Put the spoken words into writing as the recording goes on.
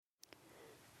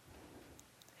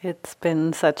It's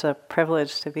been such a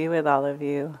privilege to be with all of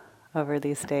you over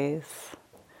these days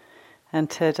and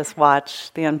to just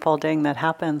watch the unfolding that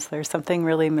happens. There's something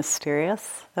really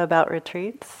mysterious about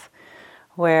retreats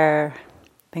where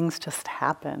things just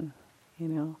happen, you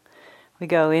know. We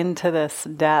go into this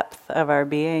depth of our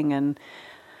being and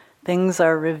things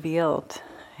are revealed.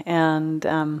 And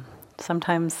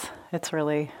sometimes it's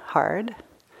really hard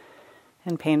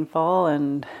and painful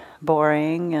and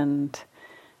boring and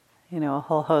a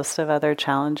whole host of other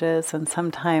challenges, and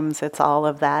sometimes it's all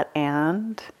of that,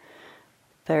 and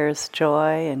there's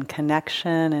joy and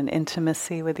connection and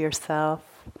intimacy with yourself,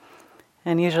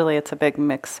 and usually it's a big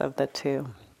mix of the two.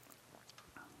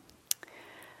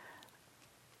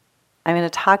 I'm going to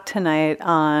talk tonight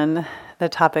on the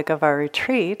topic of our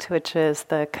retreat, which is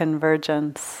the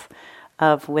convergence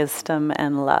of wisdom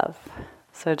and love.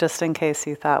 So just in case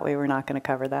you thought we were not going to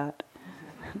cover that,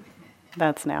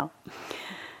 that's now.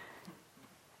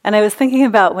 And I was thinking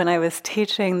about when I was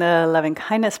teaching the loving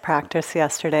kindness practice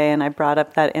yesterday, and I brought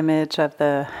up that image of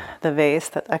the vase,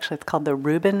 that actually it's called the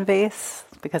Rubin vase,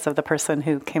 because of the person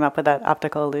who came up with that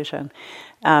optical illusion,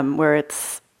 where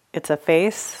it's a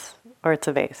face or it's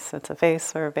a vase. It's a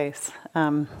face or a vase.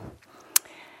 And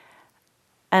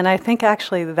I think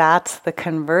actually that's the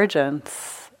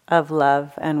convergence of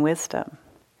love and wisdom.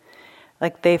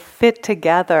 Like they fit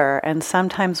together, and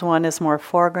sometimes one is more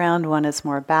foreground, one is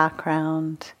more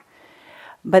background.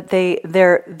 But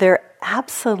they're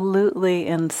absolutely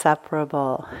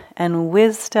inseparable. And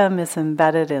wisdom is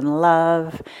embedded in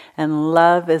love, and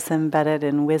love is embedded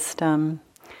in wisdom.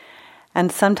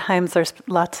 And sometimes there's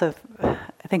lots of,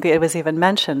 I think it was even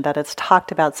mentioned that it's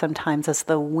talked about sometimes as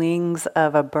the wings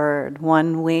of a bird.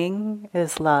 One wing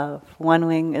is love, one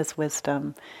wing is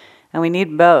wisdom. And we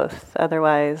need both,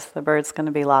 otherwise the bird's going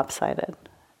to be lopsided.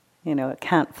 It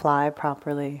can't fly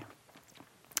properly.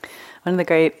 One of the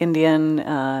great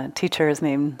Indian teachers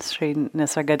named Sri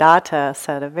Nisargadatta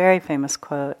said a very famous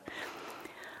quote,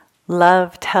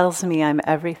 "Love tells me I'm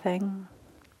everything,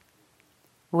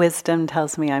 wisdom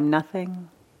tells me I'm nothing,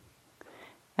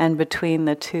 and between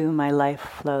the two my life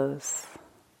flows."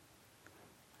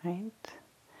 Right?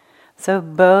 So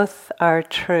both are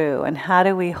true, and how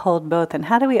do we hold both, and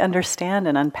how do we understand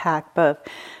and unpack both?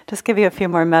 Just give you a few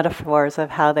more metaphors of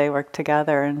how they work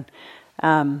together. And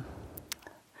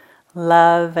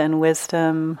love and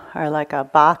wisdom are like a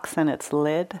box and its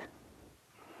lid.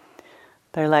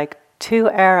 They're like two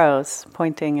arrows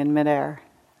pointing in midair,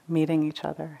 meeting each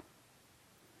other.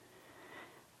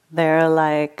 They're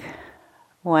like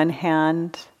one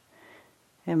hand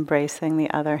embracing the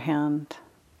other hand.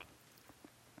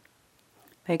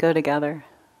 They go together,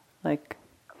 like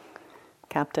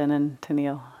Captain and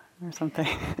Tennille or something.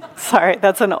 Sorry,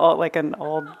 that's an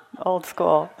old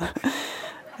school.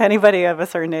 Anybody of a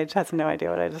certain age has no idea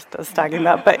what I just was talking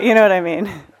about, but you know what I mean.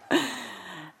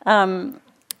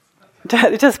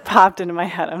 It just popped into my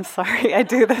head. I'm sorry. I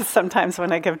do this sometimes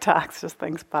when I give talks. Just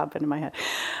things pop into my head.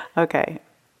 Okay.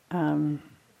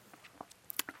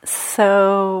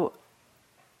 So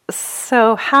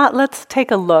let's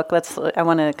take a look. I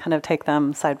want to kind of take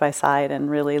them side by side and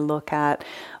really look at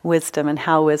wisdom and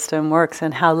how wisdom works,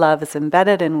 and how love is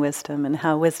embedded in wisdom, and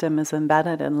how wisdom is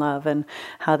embedded in love, and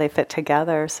how they fit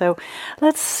together. So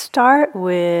let's start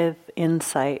with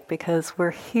insight, because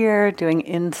we're here doing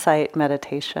insight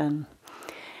meditation.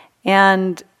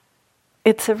 And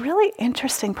it's a really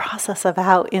interesting process of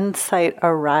how insight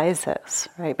arises,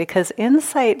 right? Because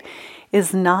insight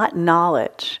is not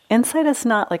knowledge. Insight is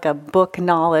not like a book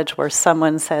knowledge where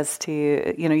someone says to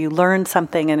you, you learn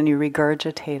something and then you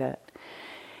regurgitate it.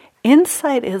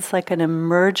 Insight is like an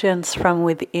emergence from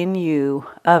within you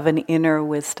of an inner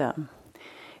wisdom.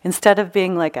 Instead of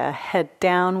being like a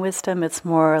head-down wisdom, it's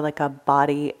more like a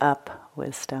body-up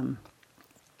wisdom.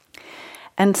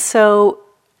 And so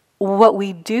what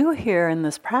we do here in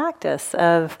this practice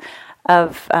of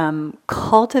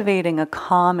cultivating a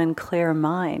calm and clear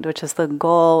mind, which is the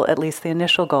goal, at least the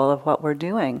initial goal of what we're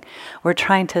doing. We're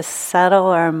trying to settle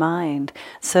our mind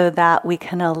so that we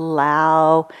can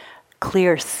allow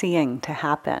clear seeing to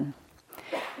happen.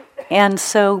 And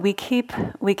so we keep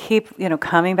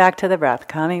coming back to the breath, or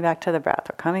coming back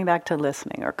to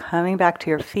listening, or coming back to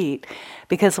your feet,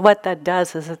 because what that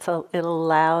does is it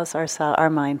allows our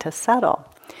mind to settle.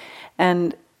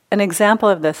 And an example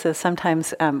of this is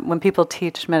sometimes when people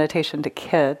teach meditation to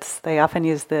kids, they often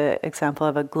use the example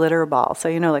of a glitter ball. So,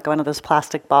 like one of those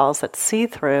plastic balls that's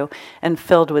see-through and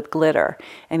filled with glitter.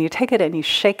 And you take it and you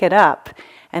shake it up,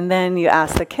 and then you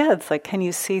ask the kids, like, can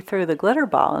you see through the glitter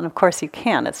ball? And of course you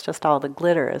can. It's just all the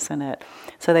glitter is in it.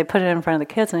 So they put it in front of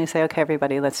the kids and they say, okay,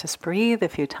 everybody, let's just breathe a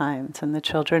few times. And the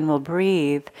children will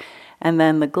breathe. And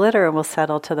then the glitter will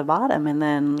settle to the bottom, and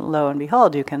then lo and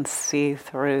behold, you can see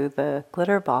through the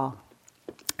glitter ball.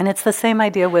 And it's the same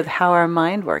idea with how our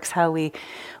mind works, how we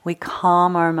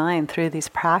calm our mind through these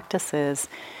practices.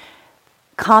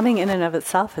 Calming in and of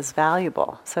itself is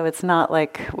valuable. So it's not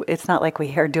like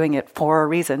we are doing it for a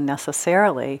reason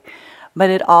necessarily, but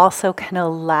it also can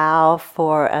allow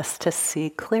for us to see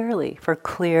clearly, for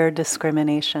clear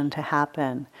discrimination to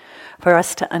happen, for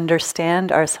us to understand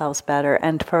ourselves better,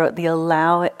 and for the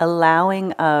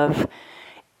allowing of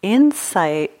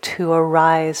insight to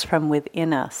arise from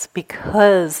within us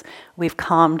because we've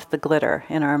calmed the glitter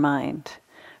in our mind,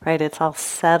 right? It's all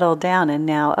settled down, and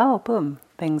now, oh, boom,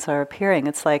 things are appearing.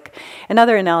 It's like,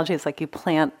 another analogy is like you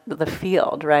plant the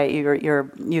field, right?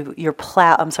 You're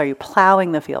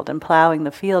plowing the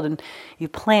field and you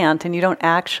plant, and you don't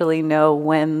actually know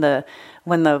when the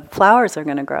flowers are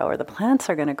going to grow or the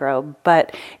plants are going to grow,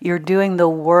 but you're doing the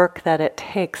work that it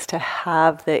takes to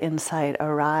have the insight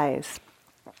arise.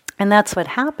 And that's what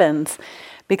happens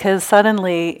because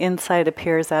suddenly insight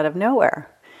appears out of nowhere.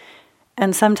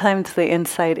 And sometimes the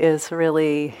insight is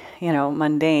really,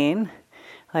 mundane.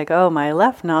 Like, oh, my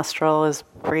left nostril is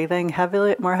breathing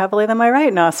more heavily than my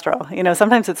right nostril.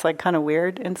 Sometimes it's like kind of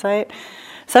weird insight.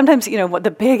 Sometimes, what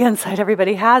the big insight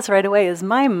everybody has right away is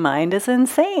my mind is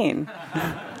insane.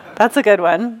 That's a good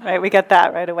one, right? We get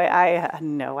that right away. I had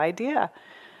no idea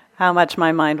how much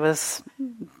my mind was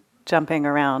jumping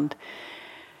around.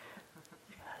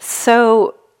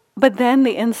 So, but then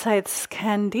the insights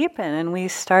can deepen and we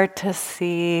start to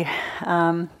see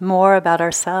more about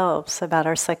ourselves, about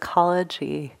our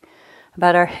psychology,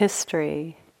 about our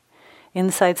history,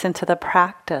 insights into the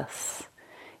practice,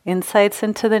 insights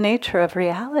into the nature of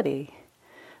reality.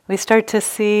 We start to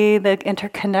see the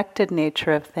interconnected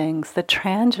nature of things, the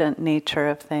transient nature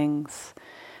of things,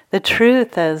 the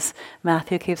truth, as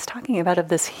Matthew keeps talking about, of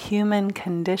this human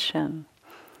condition.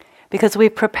 Because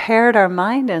we've prepared our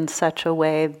mind in such a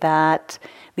way that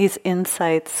these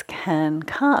insights can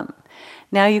come.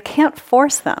 Now, you can't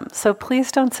force them, so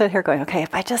please don't sit here going, okay,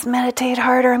 if I just meditate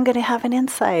harder, I'm going to have an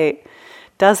insight.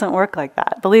 Doesn't work like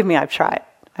that. Believe me, I've tried.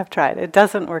 It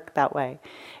doesn't work that way.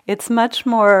 It's much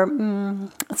more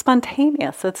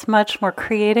spontaneous. It's much more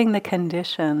creating the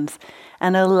conditions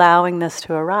and allowing this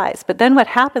to arise. But then what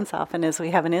happens often is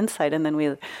we have an insight and then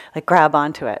we grab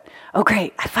onto it. Oh,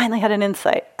 great, I finally had an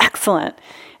insight. Excellent.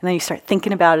 And then you start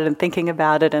thinking about it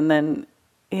and then,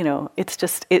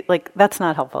 that's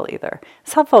not helpful either.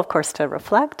 It's helpful, of course, to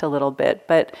reflect a little bit,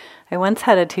 but I once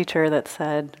had a teacher that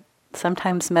said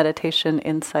sometimes meditation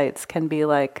insights can be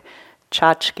like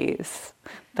tchotchkes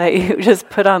that you just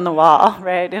put on the wall,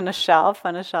 right, on a shelf.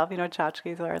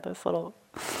 Tchotchkes are those little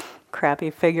crappy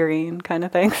figurine kind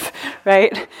of things,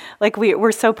 right? Like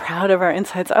we're so proud of our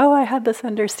insights. Oh, I had this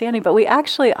understanding, but we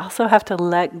actually also have to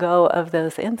let go of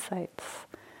those insights.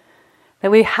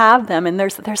 That we have them, and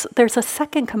there's a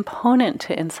second component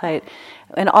to insight,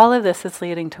 and all of this is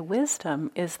leading to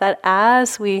wisdom, is that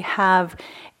as we have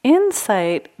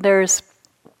insight, there's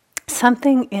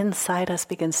something inside us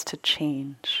begins to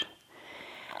change.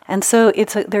 And so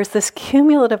there's this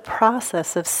cumulative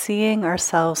process of seeing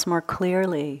ourselves more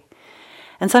clearly.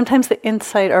 And sometimes the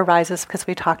insight arises because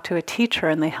we talk to a teacher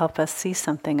and they help us see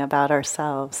something about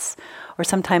ourselves. Or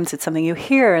sometimes it's something you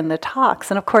hear in the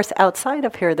talks. And of course, outside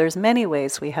of here, there's many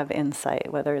ways we have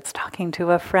insight, whether it's talking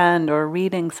to a friend or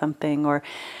reading something.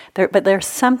 But there's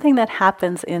something that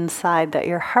happens inside that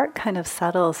your heart kind of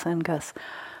settles and goes,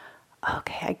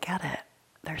 okay, I get it.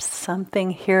 There's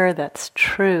something here that's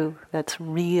true, that's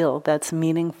real, that's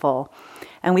meaningful.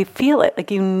 And we feel it,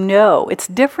 it's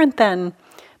different than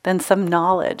some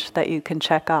knowledge that you can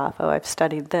check off. Oh, I've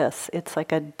studied this. It's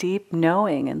like a deep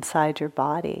knowing inside your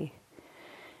body.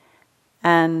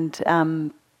 And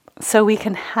so we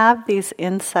can have these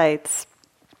insights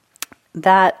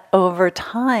that over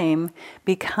time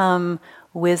become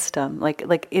wisdom.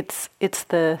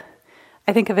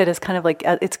 I think of it as kind of like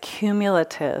it's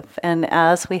cumulative, and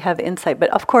as we have insight, but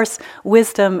of course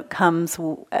wisdom comes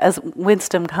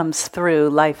through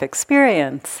life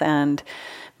experience and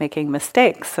making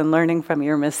mistakes and learning from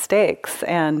your mistakes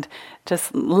and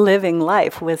just living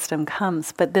life. Wisdom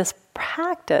comes, but this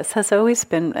practice has always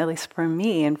been, at least for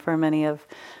me and for many of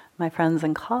my friends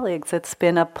and colleagues. It's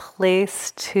been a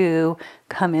place to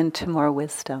come into more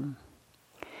wisdom.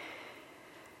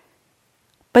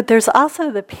 But there's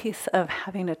also the piece of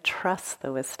having to trust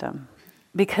the wisdom,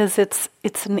 because it's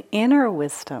an inner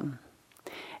wisdom.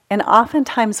 And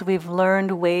oftentimes we've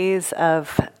learned ways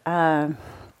of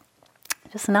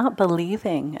just not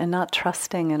believing and not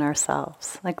trusting in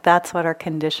ourselves. Like that's what our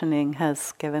conditioning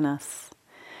has given us.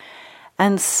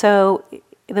 And so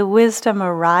the wisdom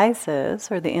arises,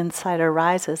 or the insight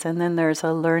arises, and then there's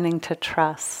a learning to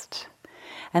trust.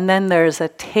 And then there's a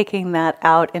taking that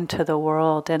out into the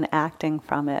world and acting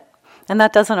from it. And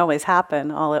that doesn't always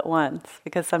happen all at once,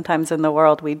 because sometimes in the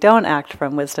world we don't act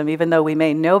from wisdom, even though we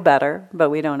may know better, but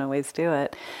we don't always do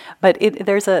it. But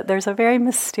there's a very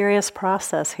mysterious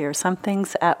process here.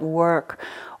 Something's at work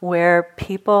where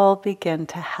people begin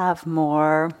to have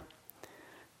more,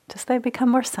 they become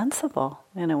more sensible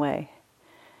in a way,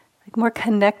 like more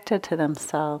connected to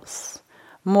themselves,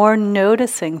 more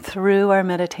noticing through our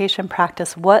meditation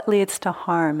practice what leads to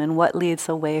harm and what leads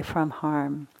away from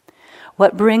harm.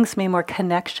 What brings me more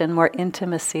connection, more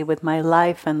intimacy with my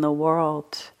life and the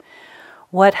world?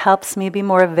 What helps me be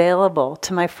more available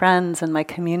to my friends and my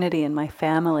community and my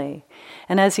family?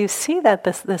 And as you see that,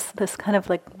 this kind of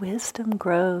like wisdom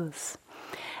grows.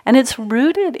 And it's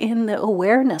rooted in the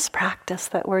awareness practice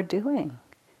that we're doing.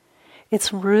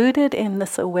 It's rooted in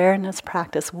this awareness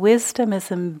practice. Wisdom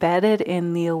is embedded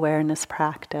in the awareness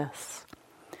practice.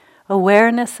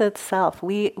 Awareness itself,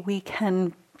 we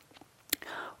can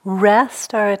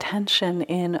rest our attention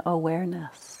in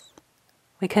awareness.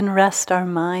 We can rest our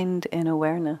mind in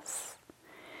awareness.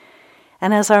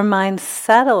 And as our mind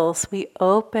settles, we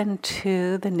open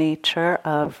to the nature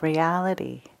of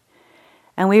reality.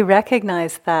 And we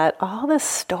recognize that all the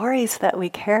stories that we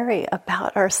carry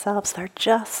about ourselves, they're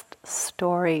just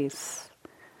stories.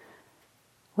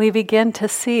 We begin to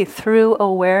see through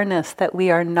awareness that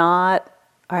we are not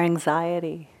our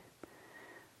anxiety.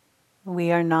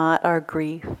 We are not our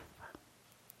grief.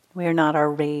 We are not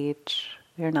our rage.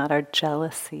 We are not our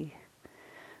jealousy.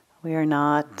 We are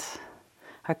not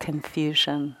our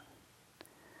confusion.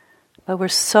 But we're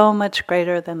so much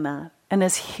greater than that. And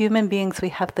as human beings, we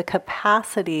have the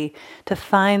capacity to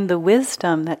find the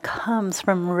wisdom that comes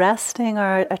from resting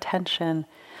our attention,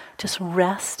 just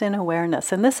rest in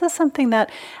awareness. And this is something that,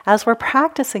 as we're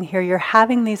practicing here, you're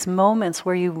having these moments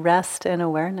where you rest in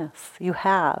awareness. You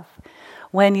have.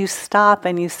 When you stop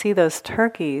and you see those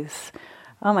turkeys,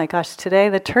 oh my gosh, today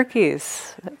the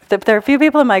turkeys, there are a few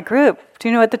people in my group. Do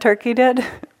you know what the turkey did?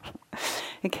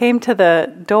 It came to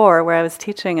the door where I was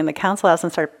teaching in the council house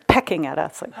and started pecking at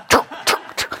us,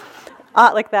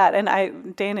 like that.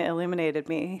 And Dana illuminated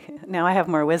me. Now I have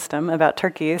more wisdom about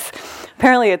turkeys.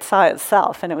 Apparently it saw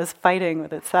itself and it was fighting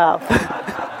with itself.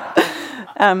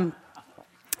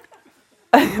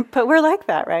 But we're like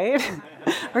that, right?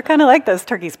 We're kind of like those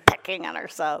turkeys pecking at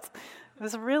ourselves. It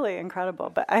was really incredible,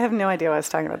 but I have no idea what I was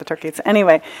talking about the turkeys.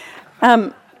 Anyway,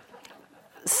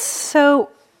 so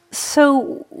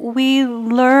we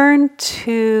learn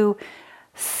to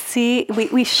see,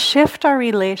 we shift our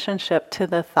relationship to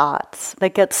the thoughts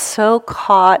that get so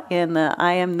caught in the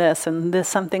I am this and this,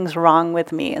 something's wrong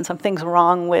with me and something's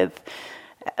wrong with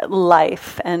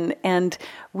life, and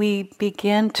we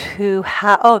begin to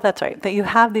have, that's right, that you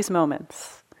have these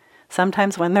moments.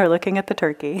 Sometimes when they're looking at the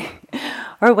turkey,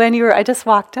 or when I just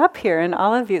walked up here and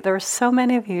all of you, there were so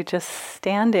many of you just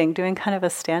standing, doing kind of a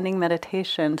standing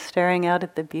meditation, staring out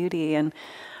at the beauty. And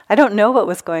I don't know what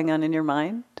was going on in your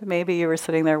mind. Maybe you were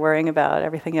sitting there worrying about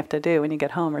everything you have to do when you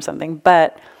get home or something.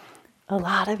 But a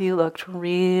lot of you looked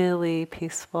really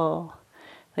peaceful,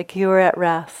 like you were at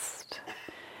rest.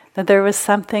 That there was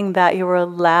something that you were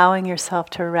allowing yourself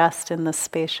to rest in the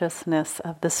spaciousness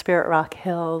of the Spirit Rock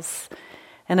Hills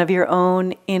and of your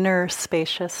own inner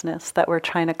spaciousness that we're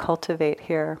trying to cultivate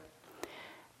here.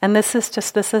 And this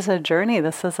is a journey.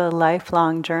 This is a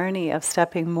lifelong journey of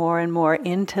stepping more and more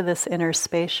into this inner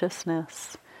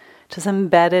spaciousness, which is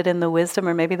embedded in the wisdom,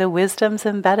 or maybe the wisdom's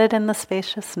embedded in the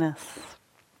spaciousness.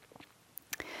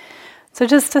 So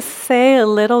just to say a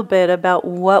little bit about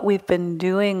what we've been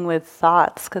doing with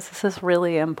thoughts, because this is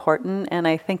really important, and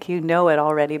I think you know it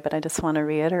already, but I just want to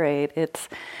reiterate. It's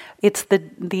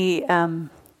the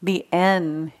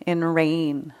N in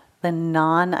rain, the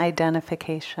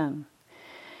non-identification.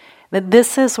 That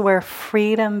this is where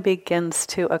freedom begins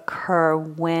to occur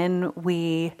when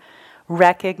we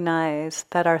recognize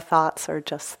that our thoughts are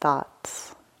just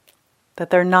thoughts. That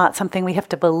they're not something we have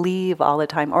to believe all the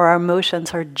time, or our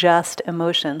emotions are just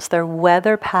emotions. They're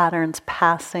weather patterns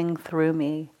passing through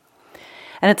me.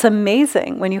 And it's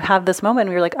amazing when you have this moment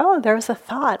where you're like, oh, there was a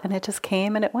thought and it just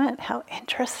came and it went. How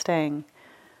interesting.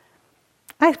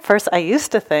 I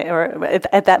used to think, or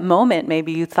at that moment,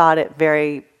 maybe you thought,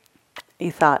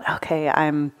 okay,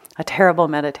 I'm a terrible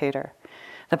meditator.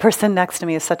 The person next to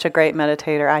me is such a great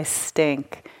meditator. I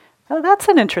stink. Oh, that's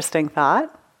an interesting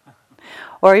thought.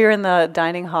 Or you're in the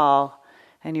dining hall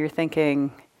and you're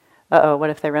thinking, uh-oh,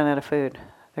 what if they run out of food?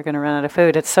 They're going to run out of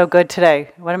food. It's so good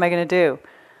today. What am I going to do?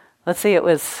 Let's see, it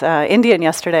was Indian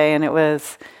yesterday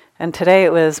and today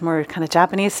it was more kind of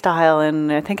Japanese style,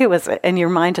 and I think it was, and your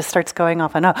mind just starts going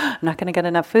off on, oh, I'm not going to get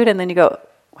enough food, and then you go,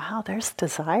 wow, there's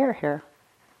desire here.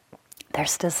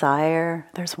 There's desire,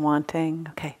 there's wanting.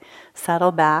 Okay,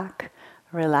 settle back,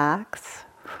 relax,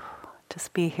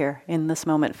 just be here in this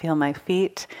moment. Feel my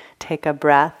feet, take a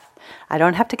breath. I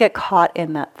don't have to get caught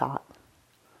in that thought.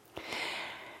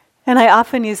 And I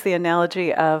often use the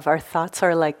analogy of our thoughts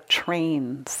are like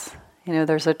trains. You know,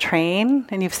 there's a train,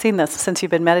 and you've seen this since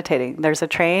you've been meditating. There's a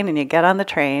train, and you get on the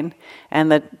train,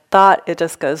 and the thought, it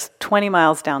just goes 20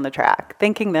 miles down the track,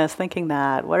 thinking this, thinking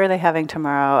that. What are they having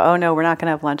tomorrow? Oh, no, we're not going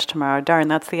to have lunch tomorrow. Darn,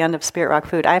 that's the end of Spirit Rock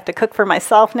food. I have to cook for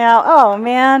myself now. Oh,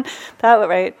 man,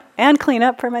 right. And clean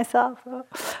up for myself. Oh.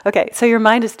 Okay, so your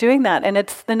mind is doing that, and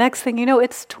it's the next thing you know,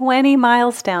 it's 20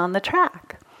 miles down the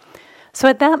track. So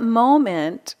at that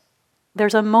moment,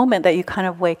 there's a moment that you kind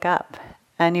of wake up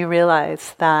and you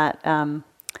realize that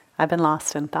I've been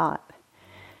lost in thought.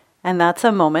 And that's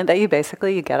a moment that you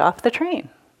get off the train.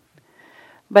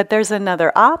 But there's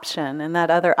another option, and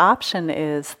that other option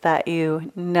is that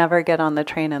you never get on the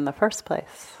train in the first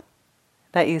place.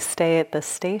 That you stay at the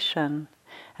station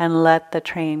and let the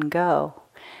train go.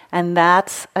 And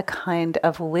that's a kind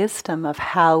of wisdom of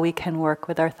how we can work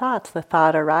with our thoughts. The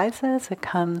thought arises, it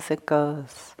comes, it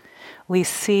goes. We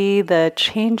see the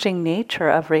changing nature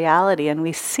of reality, and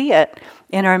we see it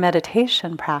in our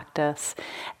meditation practice.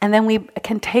 And then we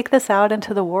can take this out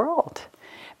into the world.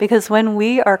 Because when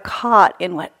we are caught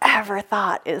in whatever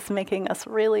thought is making us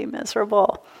really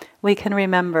miserable, we can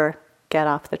remember, get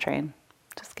off the train.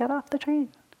 Just get off the train.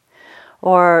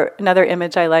 Or another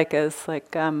image I like is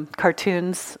like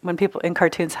cartoons, when people in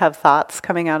cartoons have thoughts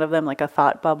coming out of them, like a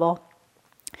thought bubble.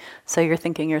 So you're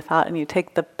thinking your thought, and you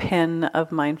take the pin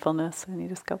of mindfulness, and you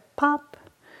just go pop,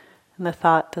 and the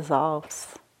thought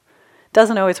dissolves.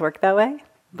 Doesn't always work that way,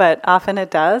 but often it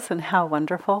does, and how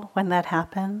wonderful when that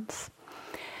happens.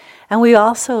 And we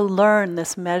also learn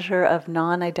this measure of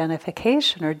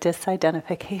non-identification or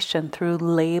disidentification through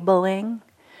labeling,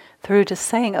 through just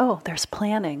saying, oh, there's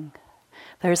planning,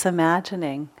 there's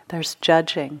imagining, there's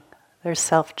judging, there's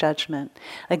self-judgment.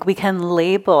 Like we can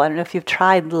label. I don't know if you've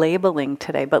tried labeling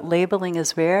today, but labeling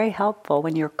is very helpful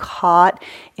when you're caught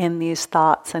in these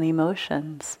thoughts and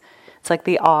emotions. It's like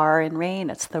the R in rain.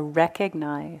 It's the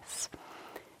recognize.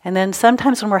 And then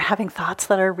sometimes when we're having thoughts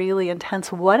that are really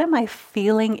intense, what am I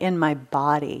feeling in my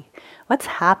body? What's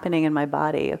happening in my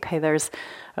body? Okay, there's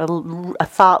a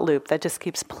thought loop that just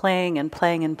keeps playing and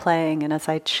playing and playing. And as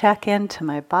I check into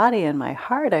my body and my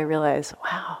heart, I realize,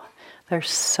 wow, there's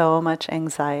so much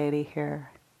anxiety here.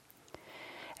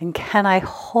 And can I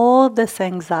hold this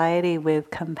anxiety with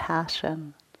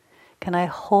compassion? Can I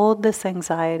hold this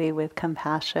anxiety with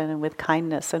compassion and with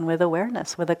kindness and with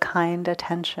awareness, with a kind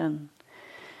attention?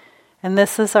 And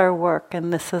this is our work,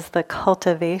 and this is the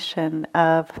cultivation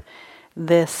of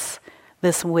this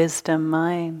wisdom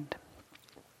mind.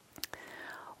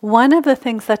 One of the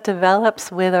things that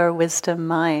develops with our wisdom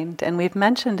mind, and we've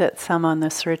mentioned it some on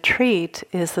this retreat,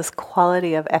 is this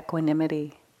quality of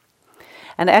equanimity.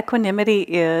 And equanimity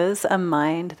is a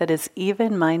mind that is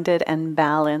even-minded and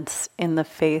balanced in the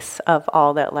face of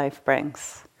all that life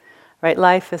brings. Right?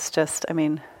 Life is just,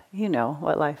 you know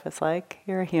what life is like.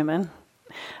 You're a human.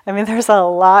 There's a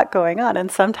lot going on,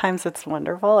 and sometimes it's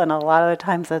wonderful, and a lot of the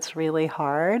times it's really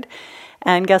hard.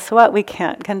 And guess what? We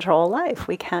can't control life.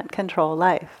 We can't control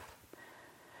life.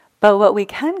 But what we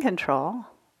can control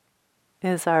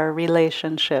is our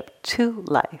relationship to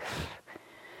life.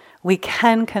 We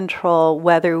can control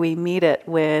whether we meet it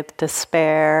with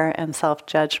despair and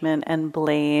self-judgment and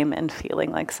blame and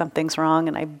feeling like something's wrong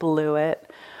and I blew it,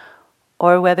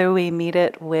 or whether we meet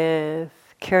it with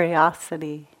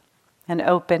curiosity and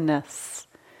openness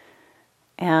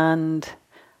and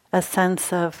a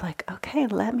sense of like, okay,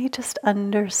 let me just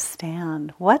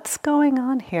understand what's going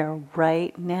on here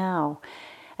right now.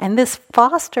 And this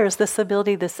fosters this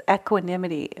ability, this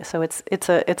equanimity. So it's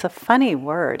a funny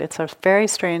word. It's a very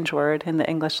strange word in the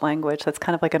English language. That's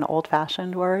kind of like an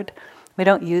old-fashioned word. We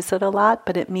don't use it a lot,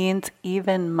 but it means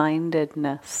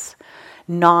even-mindedness,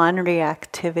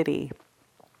 non-reactivity,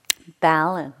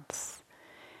 balance.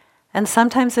 And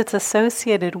sometimes it's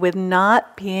associated with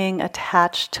not being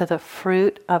attached to the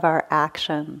fruit of our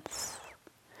actions.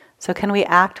 So can we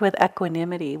act with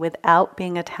equanimity without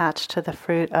being attached to the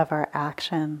fruit of our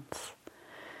actions?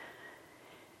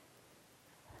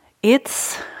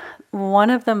 It's one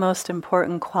of the most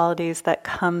important qualities that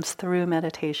comes through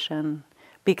meditation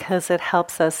because it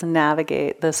helps us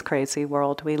navigate this crazy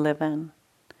world we live in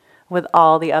with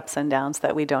all the ups and downs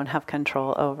that we don't have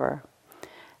control over.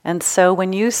 And so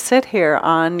when you sit here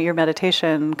on your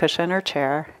meditation cushion or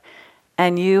chair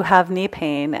and you have knee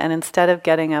pain, and instead of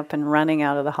getting up and running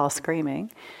out of the hall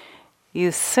screaming,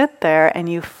 you sit there and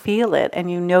you feel it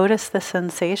and you notice the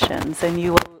sensations and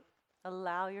you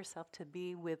allow yourself to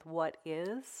be with what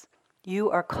is, you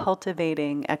are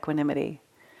cultivating equanimity.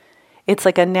 It's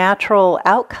like a natural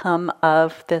outcome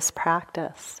of this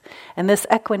practice. And this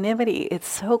equanimity, it's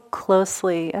so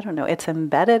closely, it's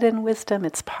embedded in wisdom,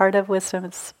 it's part of wisdom.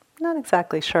 It's not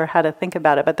exactly sure how to think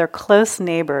about it, but they're close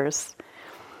neighbors.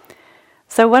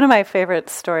 So one of my favorite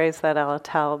stories that I'll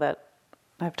tell, that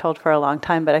I've told for a long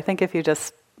time, but I think if you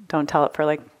just don't tell it for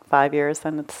like 5 years,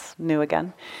 then it's new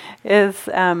again, is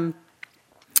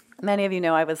many of you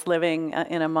know I was living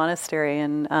in a monastery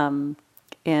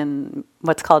in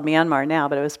what's called Myanmar now,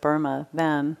 but it was Burma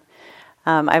then.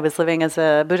 I was living as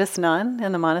a Buddhist nun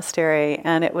in the monastery,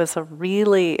 and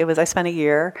I spent a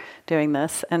year doing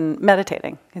this and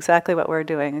meditating, exactly what we're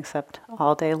doing, except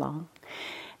all day long,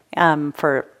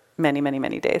 for many, many,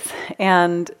 many days.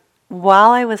 And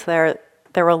while I was there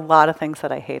were a lot of things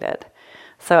that I hated.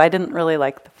 So I didn't really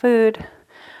like the food.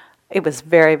 It was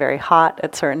very, very hot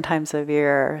at certain times of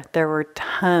year. There were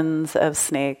tons of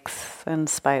snakes and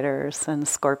spiders and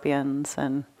scorpions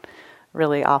and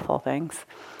really awful things.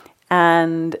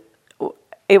 And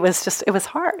it was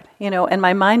hard, and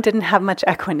my mind didn't have much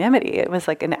equanimity. It was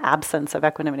like an absence of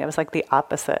equanimity. I was like the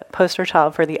opposite, poster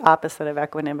child for the opposite of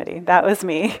equanimity. That was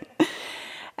me.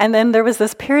 And then there was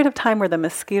this period of time where the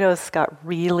mosquitoes got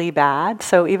really bad.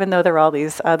 So even though there were all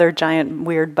these other giant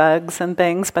weird bugs and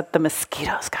things, but the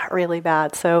mosquitoes got really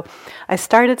bad. So I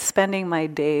started spending my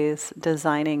days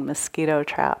designing mosquito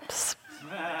traps.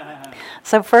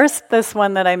 So first, this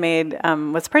one that I made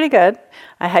was pretty good.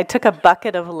 I took a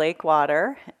bucket of lake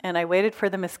water, and I waited for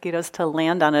the mosquitoes to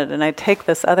land on it, and I'd take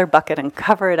this other bucket and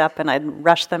cover it up, and I'd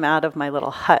rush them out of my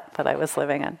little hut that I was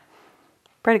living in.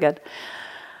 Pretty good.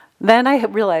 Then I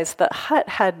realized the hut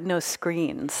had no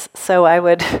screens, so I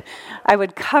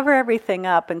would cover everything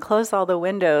up and close all the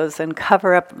windows and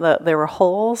cover up there were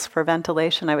holes for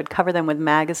ventilation. I would cover them with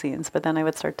magazines, but then I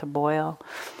would start to boil.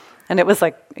 And it was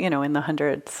like, in the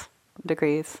hundreds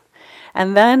degrees.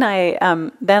 And then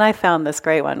I found this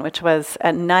great one, which was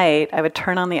at night, I would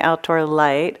turn on the outdoor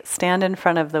light, stand in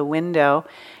front of the window,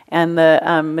 and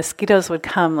the mosquitoes would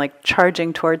come like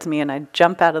charging towards me, and I'd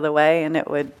jump out of the way, and it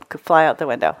would fly out the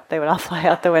window. They would all fly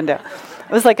out the window.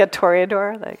 It was like a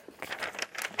toreador.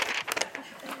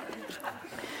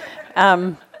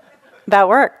 That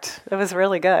worked. It was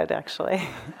really good, actually.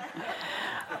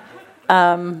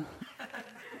 But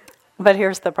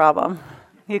here's the problem.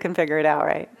 You can figure it out,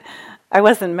 right? I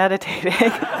wasn't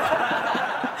meditating.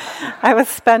 I was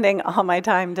spending all my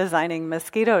time designing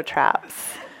mosquito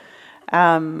traps.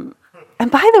 And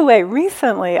by the way,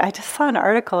 recently I just saw an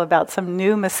article about some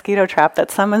new mosquito trap that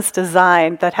someone's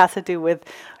designed that has to do with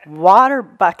water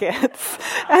buckets.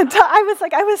 And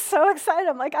I was so excited.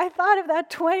 I'm like, I thought of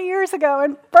that 20 years ago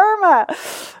in Burma.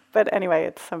 But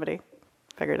anyway, somebody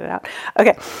figured it out.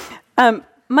 Okay.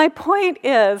 My point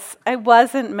is, I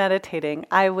wasn't meditating.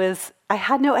 I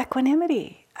had no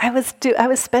equanimity. I was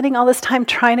spending all this time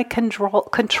trying to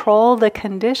control the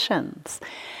conditions.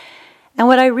 And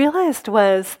what I realized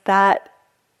was that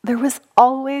there was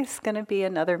always going to be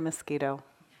another mosquito,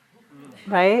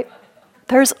 right?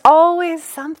 There's always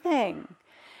something.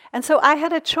 And so I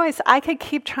had a choice. I could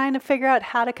keep trying to figure out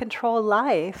how to control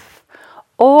life,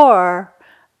 or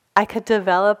I could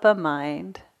develop a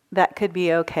mind that could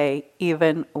be okay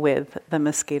even with the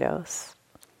mosquitoes.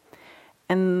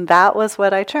 And that was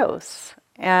what I chose.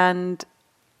 And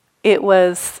it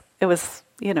was,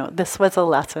 this was a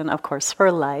lesson, of course,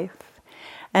 for life.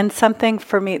 And something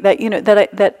for me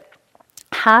that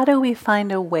how do we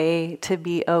find a way to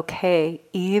be okay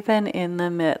even in the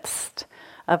midst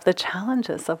of the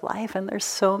challenges of life? And there's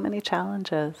so many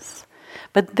challenges.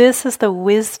 But this is the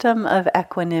wisdom of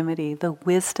equanimity,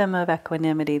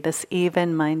 this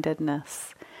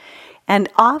even-mindedness. And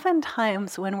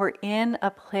oftentimes when we're in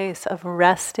a place of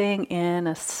resting in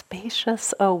a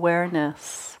spacious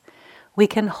awareness, we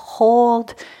can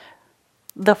hold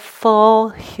the full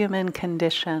human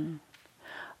condition.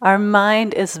 Our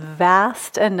mind is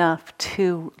vast enough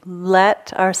to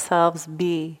let ourselves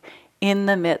be in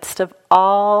the midst of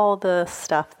all the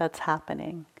stuff that's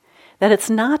happening. That it's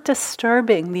not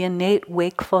disturbing the innate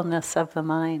wakefulness of the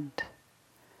mind.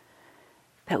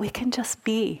 That we can just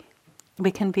be.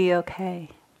 We can be okay.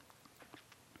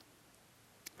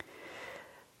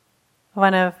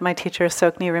 One of my teachers,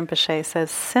 Sokni Rinpoche, says,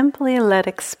 simply let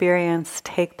experience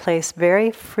take place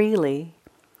very freely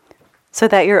so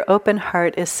that your open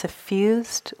heart is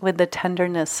suffused with the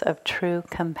tenderness of true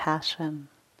compassion.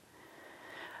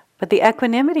 But the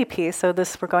equanimity piece, so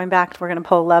this we're going back, we're going to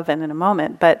pull love in a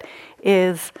moment, but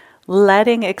is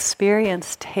letting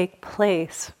experience take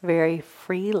place very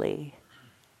freely.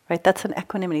 Right? That's an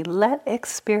equanimity. Let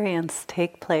experience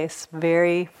take place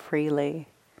very freely.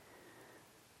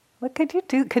 What could you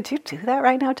do? Could you do that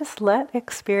right now? Just let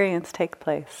experience take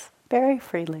place very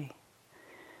freely.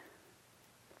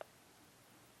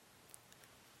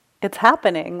 It's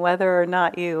happening whether or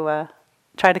not you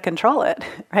try to control it,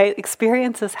 right?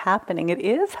 Experience is happening. It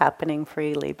is happening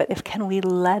freely, but can we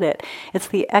let it? It's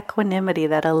the equanimity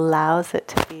that allows it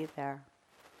to be there.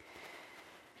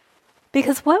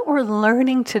 Because what we're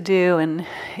learning to do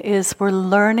is we're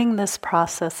learning this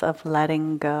process of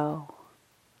letting go.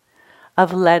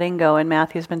 Of letting go, and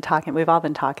Matthew's been talking, we've all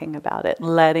been talking about it,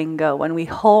 letting go. When we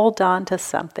hold on to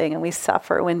something and we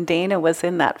suffer, when Dana was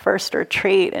in that first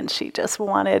retreat and she just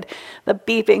wanted the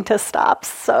beeping to stop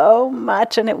so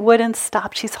much and it wouldn't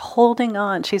stop, she's holding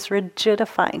on, she's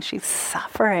rigidifying, she's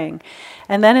suffering.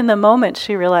 And then in the moment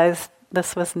she realized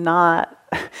this was not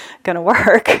going to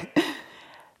work.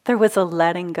 There was a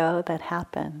letting go that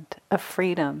happened, a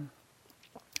freedom.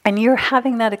 And you're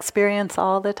having that experience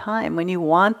all the time. When you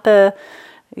want the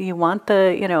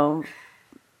udon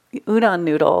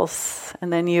noodles,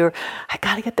 and then I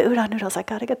gotta get the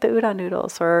udon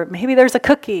noodles, or maybe there's a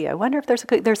cookie. I wonder if there's a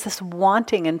cookie. There's this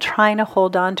wanting and trying to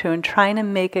hold on to and trying to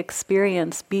make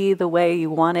experience be the way you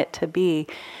want it to be.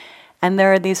 And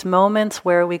there are these moments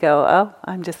where we go, oh,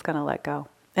 I'm just gonna let go.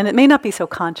 And it may not be so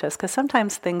conscious, because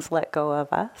sometimes things let go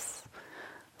of us.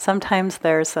 Sometimes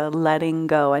there's a letting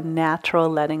go, a natural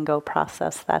letting go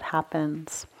process that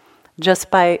happens just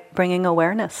by bringing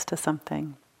awareness to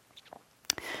something.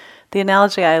 The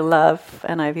analogy I love,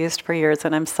 and I've used for years,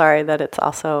 and I'm sorry that it's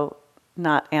also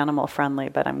not animal friendly,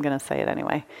 but I'm going to say it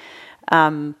anyway.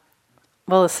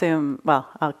 We'll assume,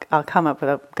 I'll come up with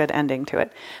a good ending to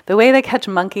it. The way they catch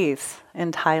monkeys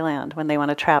in Thailand when they want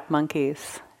to trap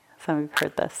monkeys, some of you have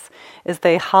heard this, is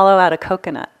they hollow out a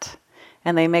coconut.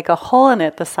 And they make a hole in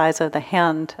it the size of the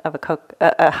hand of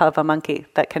a monkey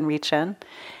that can reach in.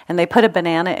 And they put a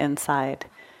banana inside.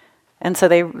 And so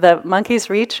the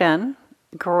monkeys reach in,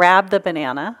 grab the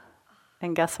banana,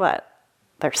 and guess what?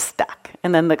 They're stuck.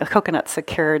 And then the coconut's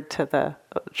secured to the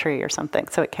tree or something,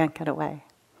 so it can't get away.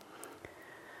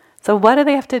 So what do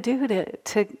they have to do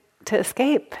to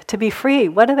escape, to be free?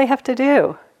 What do they have to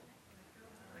do?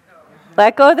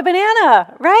 Let go of the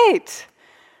banana, right.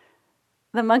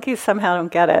 The monkeys somehow don't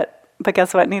get it, but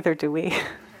guess what? Neither do we.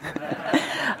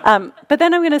 But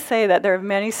then I'm going to say that there are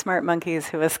many smart monkeys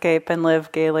who escape and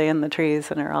live gaily in the trees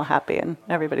and are all happy and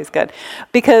everybody's good.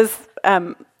 Because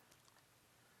it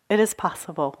is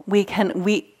possible. We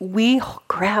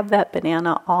grab that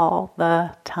banana all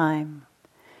the time.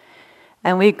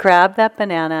 And we grab that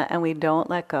banana and we don't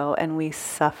let go and we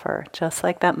suffer, just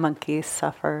like that monkey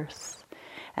suffers.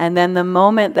 And then the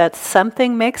moment that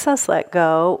something makes us let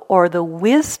go, or the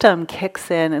wisdom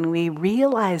kicks in and we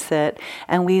realize it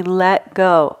and we let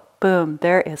go, boom,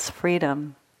 there is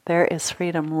freedom. There is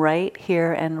freedom right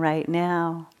here and right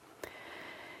now.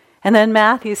 And then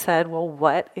Matthew said, well,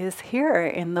 what is here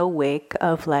in the wake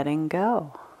of letting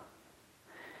go?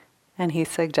 And he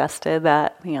suggested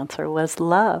that the answer was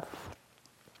love.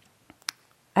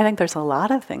 I think there's a lot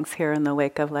of things here in the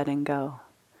wake of letting go.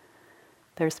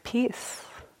 There's peace.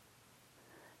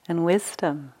 And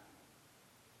wisdom,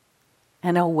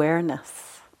 and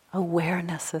awareness.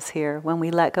 Awareness is here. When we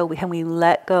let go, can we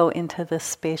let go into the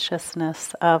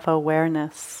spaciousness of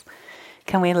awareness?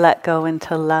 Can we let go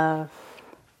into love?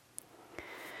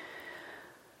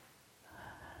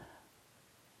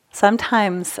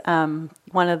 Sometimes one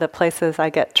of the places I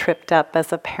get tripped up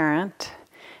as a parent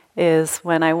is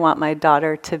when I want my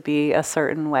daughter to be a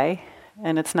certain way,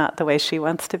 and it's not the way she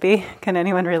wants to be. Can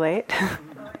anyone relate?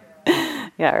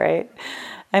 Yeah, right?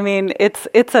 I mean,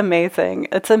 it's amazing.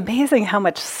 It's amazing how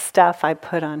much stuff I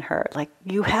put on her. Like,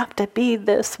 you have to be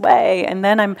this way. And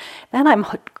then I'm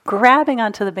grabbing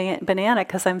onto the banana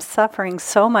because I'm suffering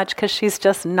so much because she's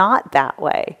just not that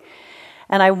way.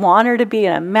 And I want her to be,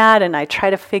 and I'm mad, and I try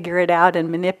to figure it out and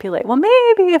manipulate. Well,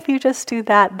 maybe if you just do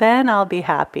that, then I'll be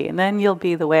happy, and then you'll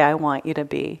be the way I want you to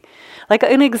be. Like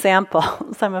an example,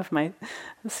 some of my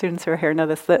students who are here know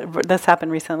this, that this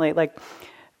happened recently. Like,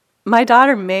 my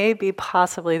daughter may be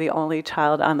possibly the only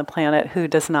child on the planet who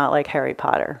does not like Harry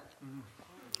Potter.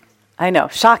 I know,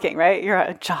 shocking, right?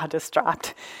 Your jaw just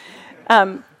dropped.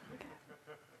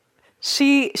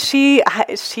 She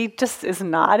just is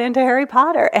not into Harry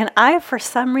Potter. And I, for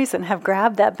some reason, have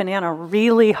grabbed that banana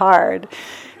really hard.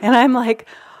 And I'm like,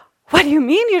 what do you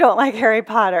mean you don't like Harry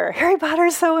Potter? Harry Potter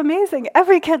is so amazing.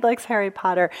 Every kid likes Harry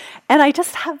Potter. And I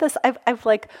just have this, I've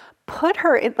like put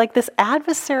her in like this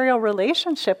adversarial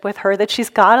relationship with her that she's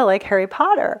got to like Harry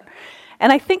Potter.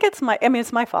 And I think it's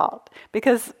my fault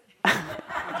because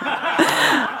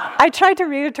I tried to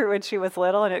read it to her when she was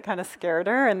little, and it kind of scared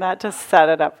her, and that just set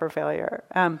it up for failure.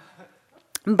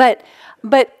 But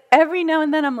every now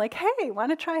and then I'm like, hey,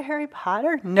 want to try Harry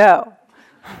Potter? No.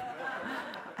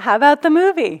 How about the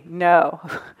movie? No.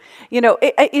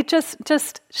 It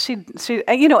just she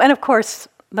and of course,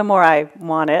 the more I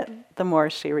want it, the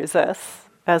more she resists,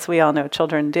 as we all know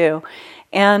children do.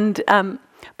 And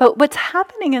but what's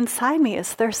happening inside me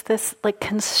is there's this like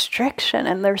constriction,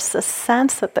 and there's this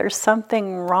sense that there's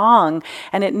something wrong,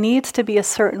 and it needs to be a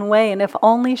certain way, and if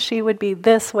only she would be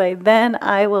this way, then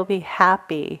I will be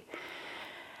happy.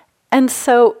 And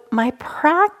so my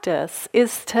practice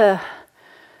is to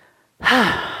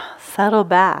settle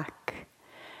back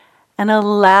and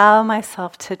allow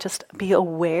myself to just be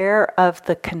aware of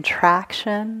the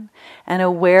contraction and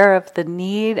aware of the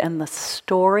need and the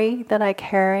story that I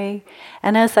carry.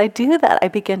 And as I do that, I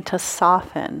begin to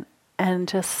soften and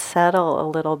just settle a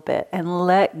little bit and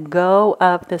let go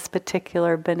of this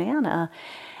particular banana.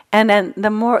 And then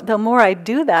the more I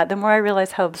do that, the more I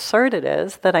realize how absurd it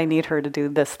is that I need her to do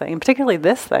this thing. And particularly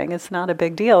this thing, it's not a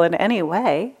big deal in any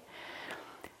way.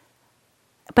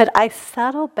 But I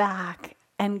settle back,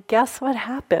 and guess what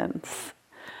happens?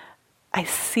 I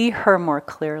see her more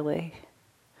clearly.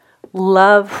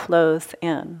 Love flows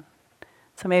in.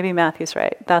 So maybe Matthew's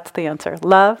right. That's the answer.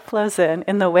 Love flows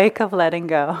in the wake of letting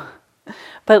go.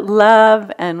 But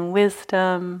love and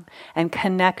wisdom and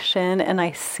connection, and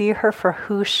I see her for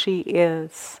who she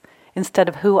is instead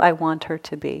of who I want her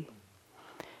to be.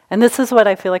 And this is what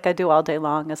I feel like I do all day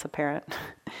long as a parent.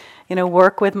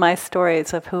 Work with my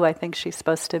stories of who I think she's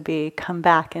supposed to be, come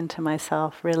back into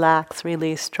myself, relax,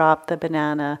 release, drop the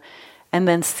banana, and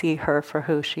then see her for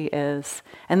who she is.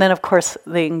 And then, of course,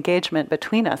 the engagement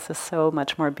between us is so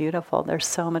much more beautiful. There's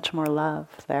so much more love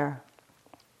there.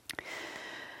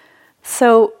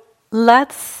 So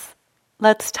let's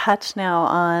touch now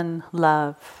on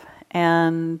love.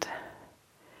 And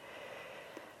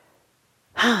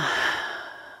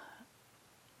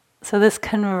so this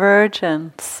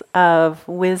convergence of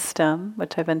wisdom,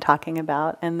 which I've been talking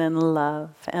about, and then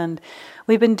love. And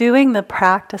we've been doing the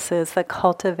practices that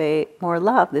cultivate more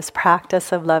love, this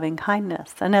practice of loving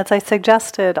kindness. And as I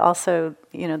suggested also,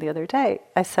 the other day,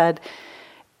 I said,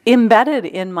 embedded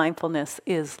in mindfulness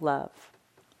is love.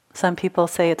 Some people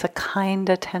say it's a kind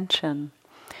attention.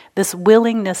 This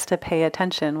willingness to pay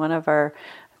attention. One of our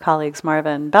colleagues,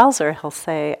 Marvin Belzer, he'll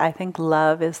say, I think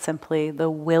love is simply the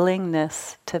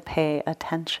willingness to pay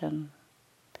attention.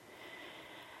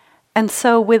 And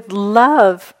so with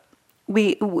love,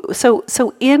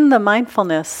 so in the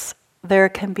mindfulness, there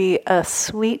can be a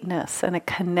sweetness and a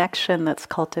connection that's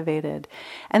cultivated.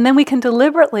 And then we can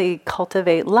deliberately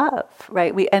cultivate love,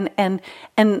 right? And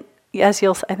as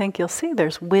I think you'll see,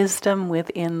 there's wisdom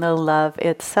within the love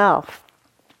itself.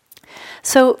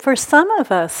 So for some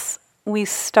of us, we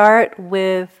start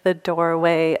with the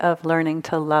doorway of learning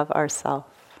to love ourselves.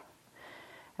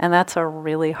 And that's a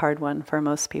really hard one for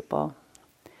most people.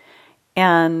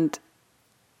 And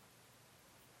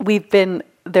we've been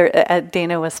there,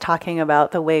 Dana was talking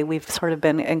about the way we've sort of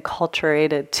been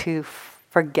enculturated to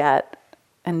forget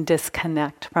and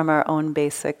disconnect from our own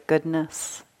basic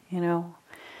goodness,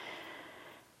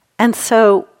 And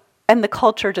so, and the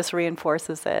culture just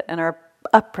reinforces it, and our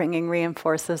upbringing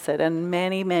reinforces it. And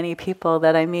many, many people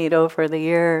that I meet over the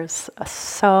years,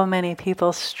 so many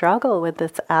people struggle with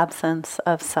this absence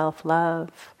of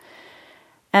self-love.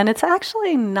 And it's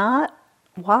actually not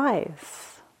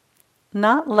wise.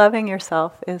 Not loving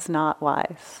yourself is not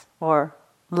wise, or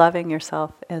loving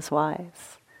yourself is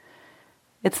wise.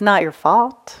 It's not your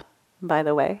fault, by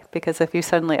the way, because if you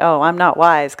suddenly, I'm not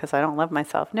wise because I don't love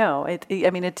myself. No,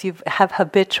 you have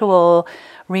habitual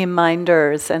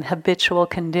reminders and habitual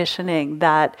conditioning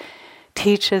that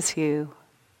teaches you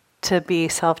to be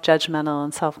self-judgmental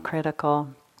and self-critical.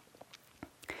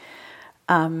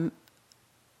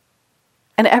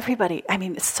 And everybody,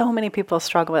 so many people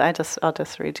struggle with, I'll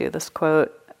just read you this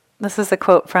quote. This is a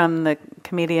quote from the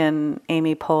comedian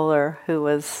Amy Poehler, who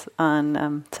was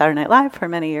on Saturday Night Live for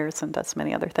many years and does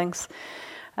many other things.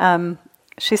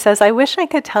 She says, "I wish I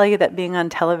could tell you that being on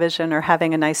television or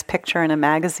having a nice picture in a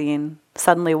magazine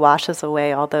suddenly washes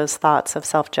away all those thoughts of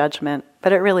self-judgment,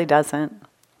 but it really doesn't.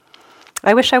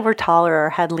 I wish I were taller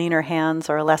or had leaner hands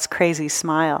or a less crazy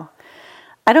smile.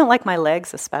 I don't like my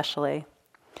legs especially.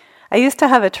 I used to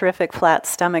have a terrific flat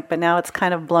stomach, but now it's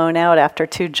kind of blown out after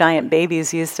 2 giant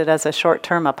babies used it as a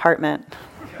short-term apartment."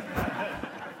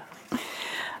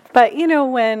 But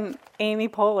when Amy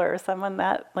Poehler, someone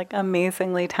that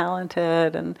amazingly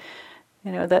talented, and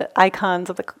the icons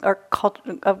of the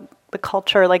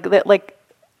culture,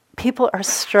 people are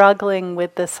struggling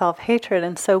with this self-hatred,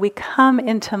 and so we come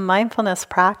into mindfulness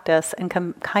practice and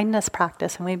kindness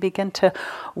practice, and we begin to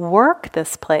work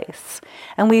this place.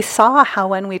 And we saw how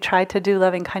when we tried to do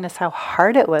loving kindness, how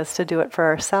hard it was to do it for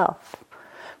ourselves.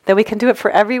 That we can do it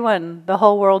for everyone the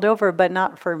whole world over, but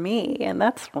not for me. And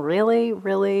that's really,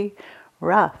 really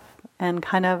rough and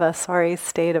kind of a sorry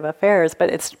state of affairs, but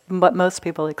it's what most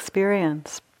people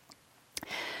experience.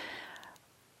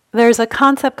 There's a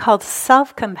concept called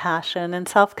self-compassion, and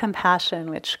self-compassion,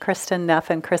 which Kristen Neff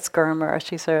and Chris Germer,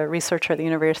 she's a researcher at the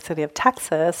University of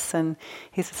Texas, and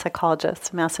he's a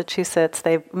psychologist in Massachusetts.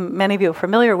 Many of you are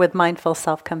familiar with mindful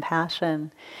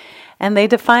self-compassion. And they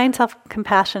define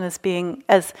self-compassion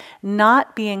as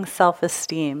not being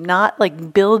self-esteem, not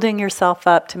like building yourself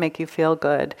up to make you feel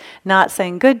good, not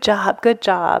saying, good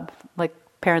job, like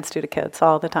parents do to kids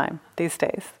all the time these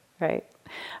days, right?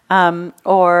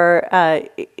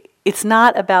 It's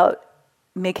not about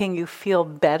making you feel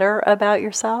better about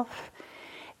yourself.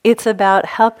 It's about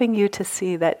helping you to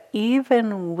see that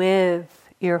even with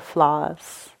your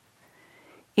flaws,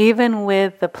 even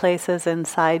with the places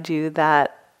inside you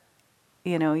that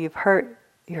you've hurt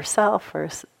yourself or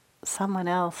someone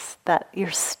else, that you're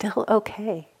still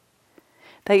okay.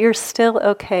 That you're still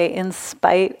okay in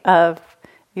spite of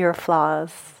your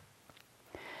flaws.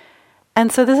 And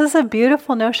so this is a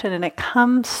beautiful notion, and it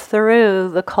comes through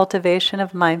the cultivation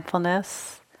of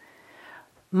mindfulness,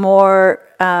 more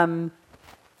loving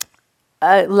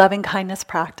kindness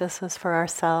practices for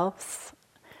ourselves,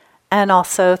 and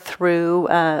also through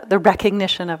the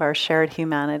recognition of our shared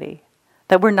humanity.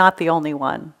 That we're not the only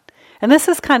one. And this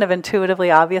is kind of intuitively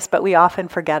obvious, but we often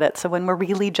forget it. So when we're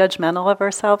really judgmental of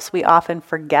ourselves, we often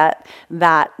forget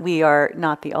that we are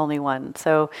not the only one.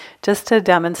 So just to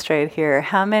demonstrate here,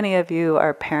 how many of you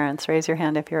are parents? Raise your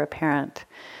hand if you're a parent.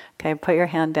 Okay, put your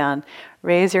hand down.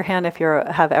 Raise your hand if you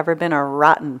have ever been a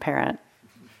rotten parent.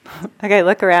 Okay,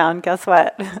 look around. Guess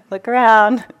what? Look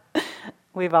around.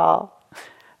 We've all.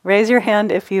 Raise your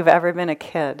hand if you've ever been a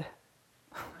kid.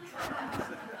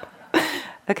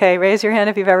 Okay, raise your hand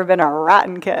if you've ever been a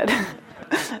rotten kid.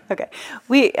 Okay.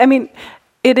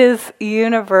 It is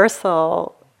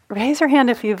universal. Raise your hand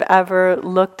if you've ever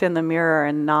looked in the mirror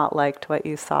and not liked what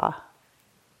you saw.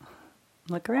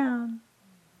 Look around.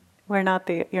 You're not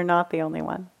the only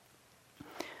one.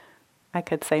 I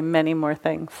could say many more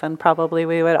things, and probably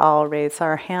we would all raise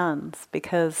our hands,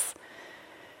 because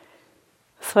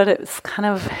that's what it's kind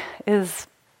of is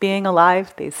being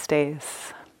alive these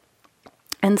days.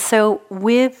 And so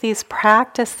with these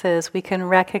practices, we can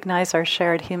recognize our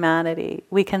shared humanity.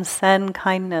 We can send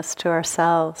kindness to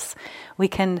ourselves. We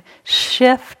can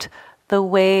shift the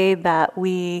way that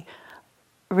we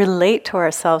relate to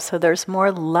ourselves so there's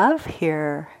more love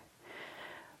here.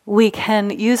 We can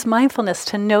use mindfulness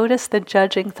to notice the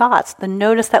judging thoughts, to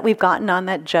notice that we've gotten on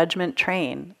that judgment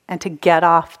train, and to get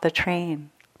off the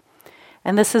train.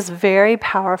 And this is very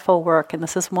powerful work, and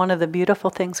this is one of the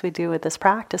beautiful things we do with this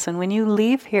practice. And when you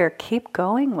leave here, keep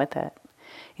going with it.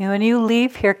 When you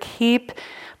leave here, keep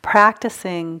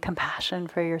practicing compassion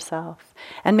for yourself.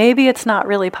 And maybe it's not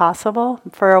really possible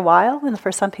for a while, and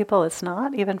for some people it's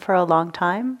not, even for a long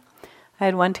time. I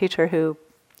had one teacher who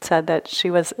said that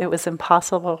it was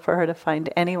impossible for her to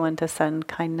find anyone to send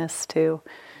kindness to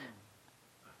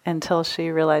until she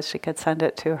realized she could send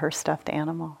it to her stuffed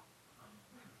animal.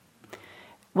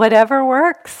 Whatever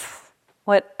works.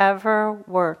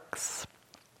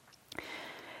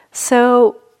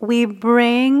 So we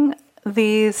bring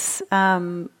this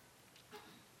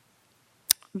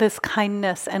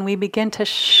kindness, and we begin to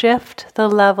shift the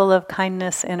level of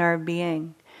kindness in our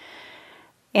being.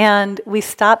 And we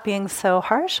stop being so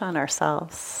harsh on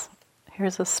ourselves.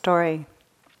 Here's a story.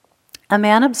 A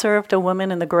man observed a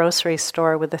woman in the grocery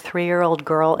store with a 3-year-old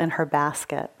girl in her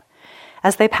basket.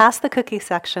 As they passed the cookie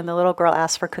section, the little girl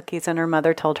asked for cookies, and her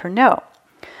mother told her no.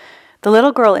 The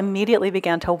little girl immediately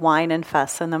began to whine and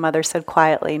fuss, and the mother said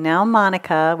quietly, "Now,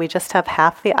 Monica, we just have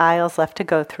half the aisles left to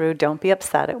go through. Don't be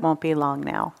upset. It won't be long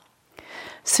now."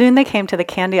 Soon they came to the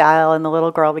candy aisle, and the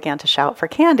little girl began to shout for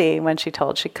candy. When she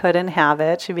told she couldn't have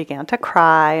it, she began to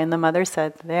cry, and the mother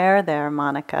said, "There, there,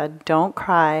 Monica, don't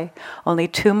cry. Only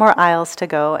 2 more aisles to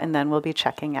go, and then we'll be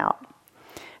checking out."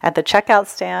 At the checkout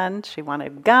stand, she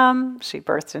wanted gum. She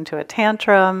burst into a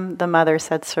tantrum. The mother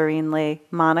said serenely,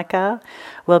 "Monica,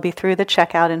 we'll be through the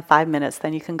checkout in 5 minutes.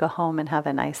 Then you can go home and have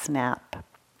a nice nap."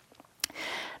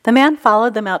 The man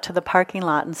followed them out to the parking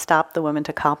lot and stopped the woman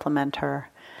to compliment her.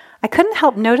 "I couldn't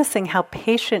help noticing how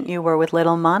patient you were with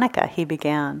little Monica," he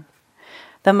began.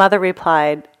 The mother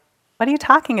replied, "What are you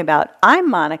talking about? I'm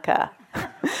Monica.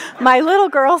 My little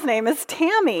girl's name is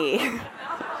Tammy."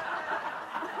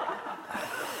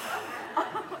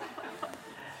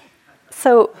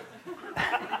 So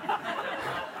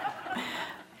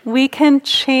we can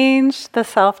change the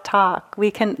self-talk.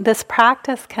 This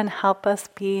practice can help us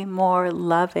be more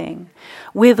loving.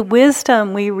 With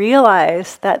wisdom, we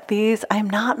realize that I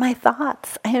am not my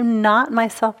thoughts. I am not my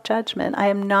self-judgment. I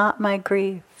am not my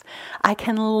grief. I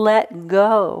can let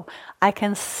go. I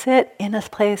can sit in a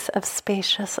place of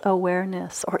spacious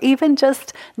awareness, or even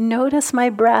just notice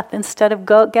my breath instead of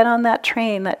get on that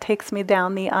train that takes me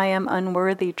down the I am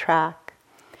unworthy track,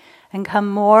 and come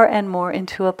more and more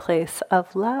into a place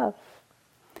of love.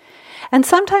 And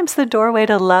sometimes the doorway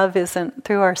to love isn't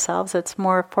through ourselves, it's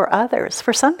more for others.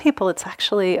 For some people, it's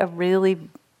actually a really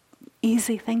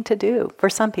easy thing to do. For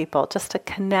some people, just to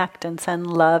connect and send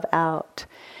love out.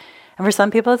 And for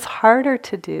some people, it's harder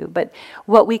to do. But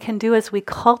what we can do is we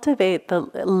cultivate the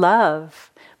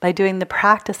love by doing the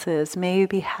practices. May you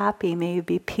be happy, may you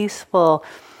be peaceful.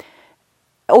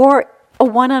 Or a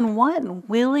one-on-one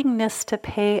willingness to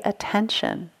pay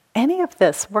attention. Any of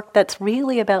this work that's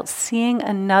really about seeing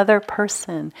another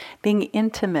person, being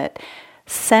intimate,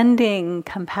 sending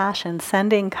compassion,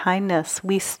 sending kindness,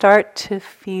 we start to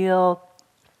feel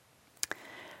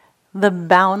the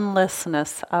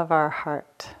boundlessness of our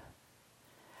heart.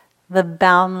 The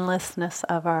boundlessness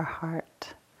of our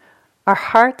heart. Our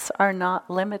hearts are not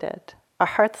limited. Our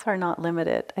hearts are not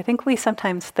limited. I think we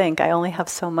sometimes think, I only have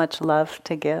so much love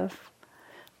to give.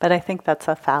 But I think that's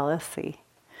a fallacy.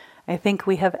 I think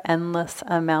we have endless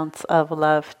amounts of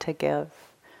love to give.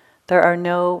 There are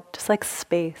just like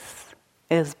space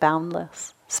is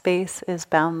boundless. Space is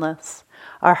boundless.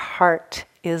 Our heart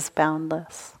is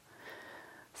boundless.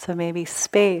 So maybe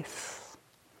space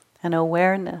and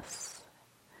awareness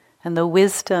and the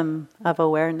wisdom of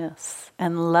awareness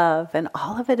and love, and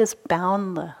all of it is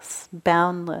boundless,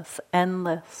 boundless,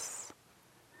 endless.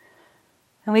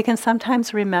 And we can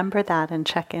sometimes remember that and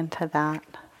check into that.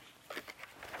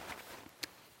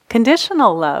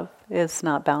 Conditional love is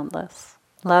not boundless.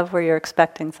 Love where you're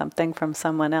expecting something from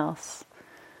someone else,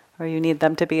 or you need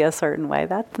them to be a certain way,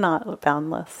 that's not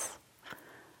boundless.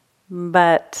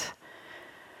 But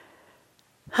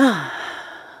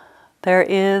there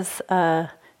is a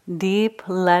deep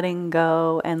letting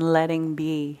go and letting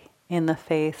be in the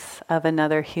face of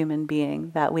another human being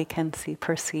that we can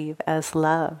perceive as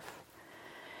love.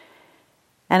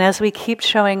 And as we keep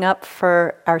showing up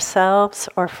for ourselves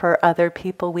or for other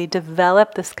people, we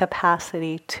develop this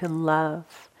capacity to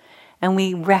love. And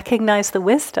we recognize the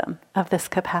wisdom of this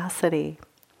capacity.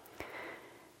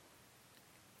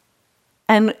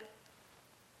 And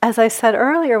as I said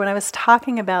earlier, when I was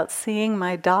talking about seeing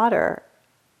my daughter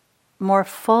more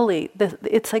fully,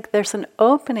 it's like there's an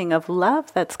opening of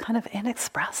love that's kind of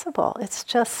inexpressible. It's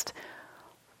just,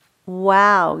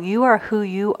 wow, you are who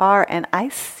you are, and I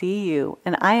see you,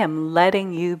 and I am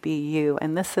letting you be you.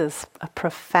 And this is a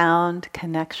profound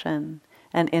connection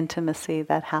and intimacy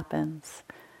that happens.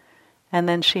 And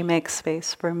then she makes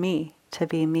space for me to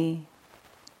be me.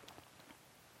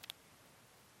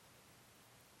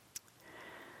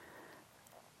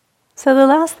 So the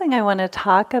last thing I want to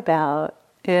talk about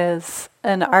is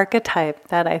an archetype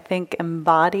that I think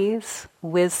embodies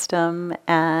wisdom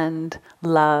and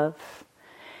love.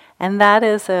 And that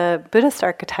is a Buddhist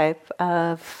archetype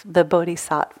of the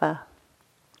Bodhisattva.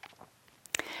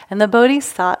 And the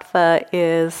Bodhisattva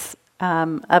is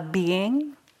a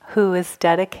being who is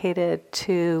dedicated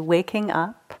to waking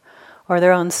up, or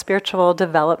their own spiritual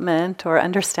development, or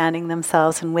understanding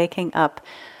themselves and waking up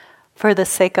for the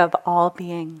sake of all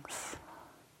beings.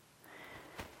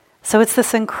 So it's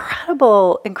this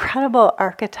incredible, incredible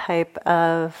archetype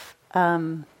of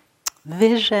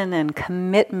vision and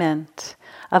commitment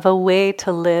of a way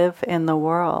to live in the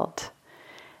world.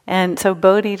 And so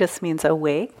Bodhi just means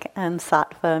awake, and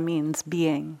Sattva means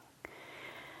being.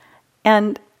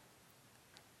 And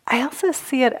I also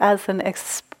see it as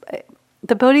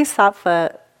the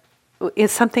Bodhisattva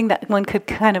is something that one could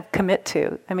kind of commit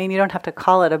to. I mean, you don't have to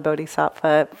call it a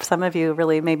Bodhisattva. Some of you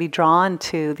really may be drawn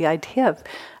to the idea of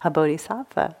a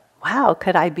Bodhisattva. Wow,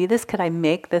 could I be this? Could I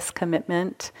make this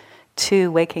commitment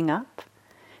to waking up?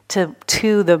 To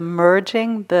the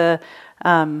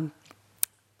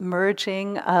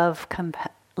merging of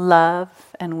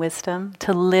love and wisdom,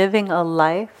 to living a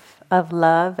life of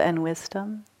love and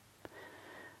wisdom,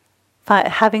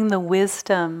 having the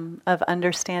wisdom of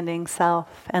understanding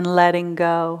self and letting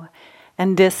go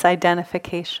and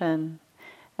disidentification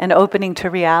and opening to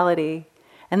reality.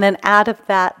 And then out of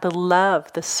that, the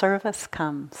love, the service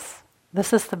comes.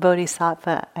 This is the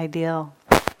Bodhisattva ideal.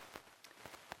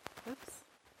 Oops.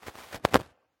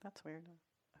 That's weird.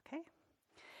 Okay.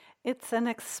 It's an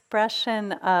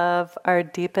expression of our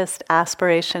deepest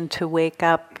aspiration to wake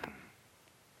up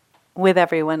with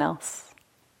everyone else.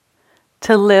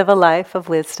 To live a life of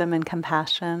wisdom and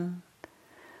compassion,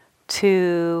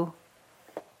 to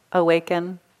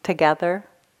awaken together,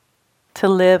 to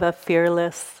live a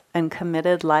fearless and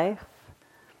committed life.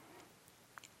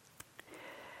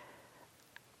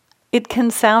 It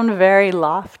can sound very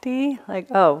lofty, like,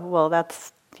 oh, well,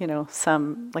 that's,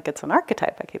 like it's an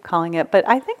archetype, I keep calling it, but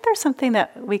I think there's something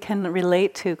that we can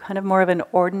relate to, kind of more of an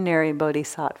ordinary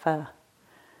bodhisattva.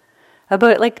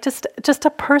 About like just a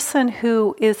person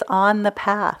who is on the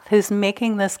path, who's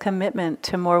making this commitment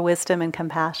to more wisdom and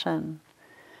compassion,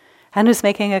 and who's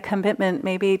making a commitment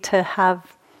maybe to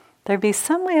have there be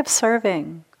some way of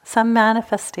serving, some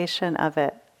manifestation of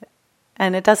it.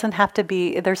 And it doesn't have to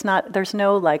be, there's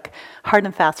no like hard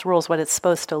and fast rules what it's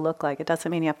supposed to look like. It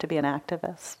doesn't mean you have to be an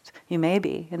activist. You may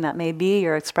be, and that may be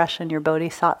your expression, your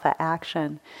bodhisattva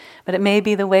action. But it may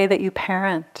be the way that you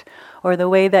parent, or the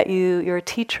way that you're a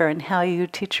teacher and how you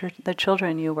teach the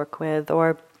children you work with.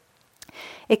 Or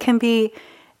it can be,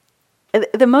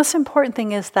 the most important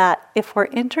thing is that if we're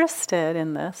interested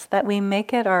in this, that we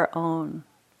make it our own.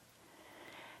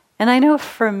 And I know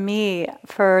for me,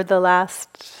 for the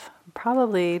last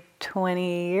probably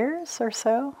 20 years or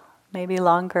so, maybe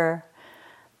longer,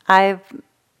 I've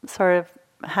sort of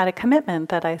had a commitment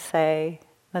that I say,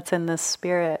 that's in this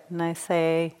spirit, and I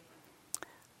say,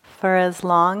 for as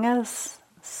long as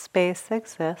space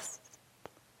exists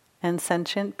and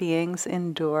sentient beings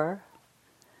endure,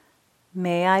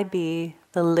 may I be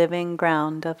the living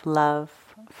ground of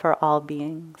love for all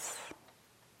beings.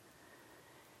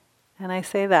 And I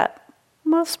say that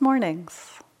most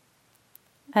mornings.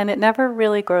 And it never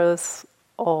really grows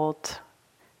old,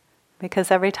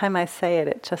 because every time I say it,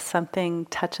 it just something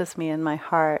touches me in my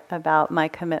heart about my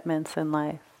commitments in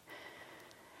life.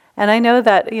 And I know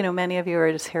that, many of you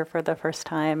are just here for the first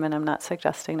time, and I'm not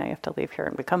suggesting that you have to leave here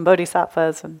and become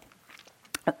bodhisattvas.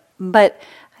 But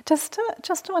I just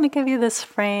want to give you this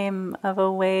frame of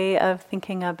a way of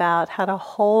thinking about how to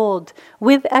hold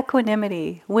with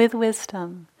equanimity, with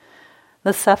wisdom,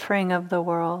 the suffering of the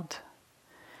world.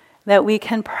 That we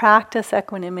can practice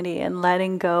equanimity and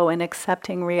letting go and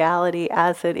accepting reality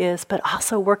as it is, but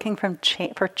also working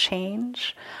for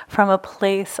change from a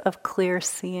place of clear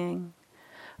seeing,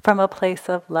 from a place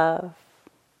of love.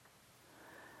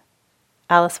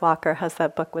 Alice Walker has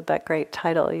that book with that great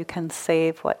title, You Can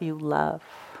Save What You Love.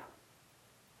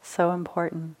 So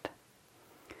important.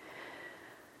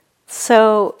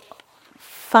 So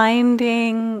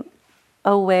finding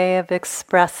a way of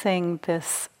expressing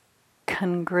this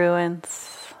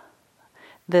congruence,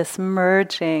 this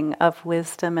merging of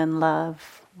wisdom and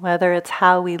love, whether it's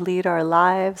how we lead our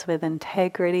lives with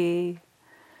integrity,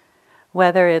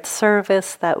 whether it's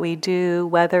service that we do,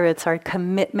 whether it's our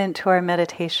commitment to our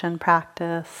meditation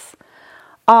practice,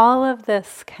 all of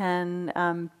this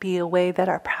can be a way that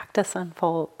our practice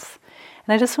unfolds.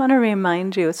 And I just want to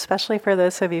remind you, especially for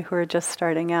those of you who are just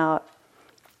starting out,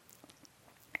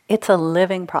 it's a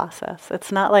living process.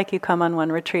 It's not like you come on one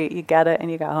retreat, you get it,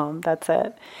 and you go home. That's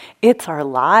it. It's our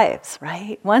lives,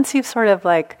 right? Once you've sort of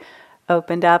like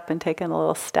opened up and taken a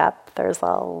little step, there's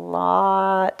a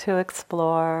lot to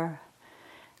explore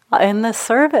in the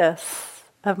service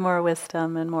of more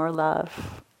wisdom and more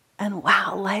love. And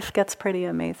wow, life gets pretty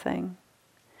amazing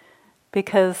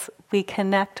because we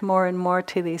connect more and more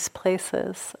to these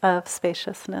places of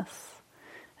spaciousness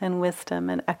and wisdom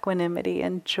and equanimity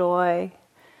and joy,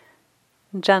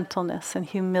 gentleness and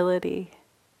humility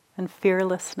and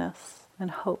fearlessness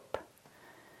and hope.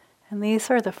 And these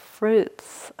are the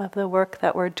fruits of the work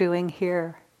that we're doing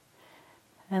here.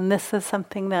 And this is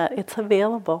something that it's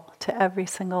available to every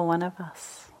single one of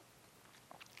us.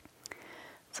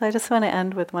 So I just want to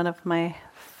end with one of my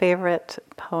favorite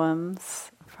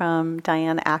poems from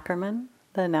Diane Ackerman.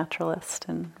 the naturalist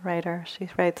and writer. She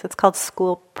writes, it's called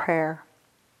School Prayer.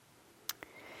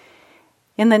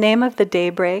 In the name of the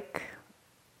daybreak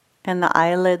and the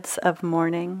eyelids of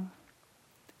morning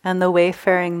and the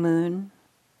wayfaring moon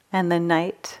and the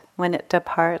night when it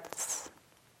departs,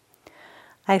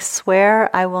 I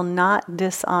swear I will not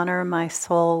dishonor my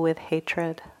soul with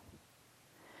hatred,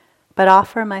 but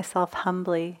offer myself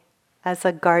humbly as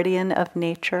a guardian of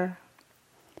nature,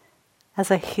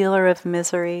 as a healer of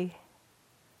misery,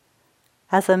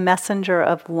 as a messenger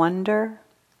of wonder,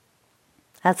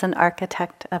 as an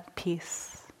architect of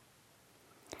peace.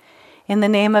 In the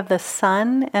name of the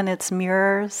sun and its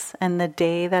mirrors and the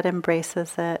day that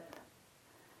embraces it,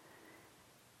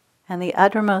 and the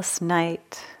uttermost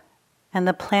night, and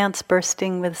the plants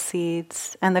bursting with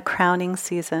seeds, and the crowning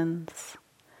seasons,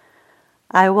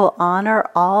 I will honor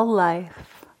all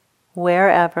life,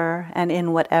 wherever and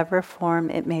in whatever form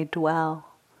it may dwell,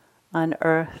 on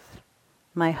earth,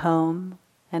 my home,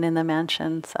 and in the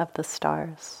mansions of the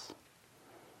stars.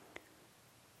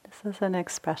 This is an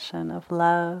expression of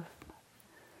love,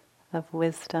 of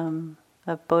wisdom,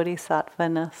 of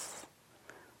bodhisattvaness,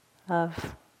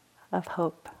 of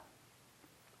hope.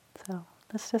 So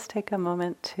let's just take a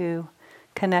moment to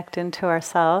connect into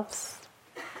ourselves.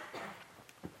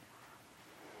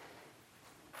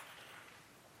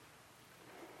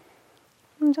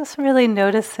 And just really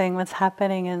noticing what's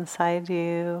happening inside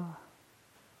you.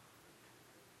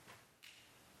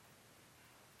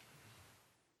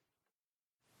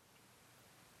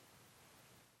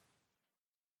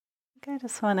 I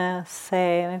just want to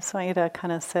say, and I just want you to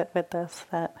kind of sit with this,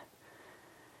 that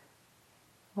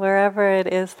wherever it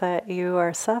is that you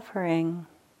are suffering,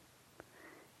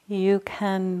 you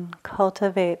can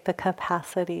cultivate the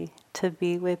capacity to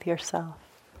be with yourself.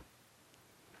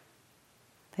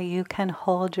 That you can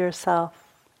hold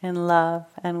yourself in love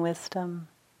and wisdom,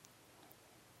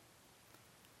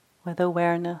 with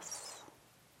awareness.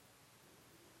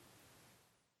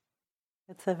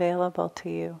 It's available to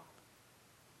you.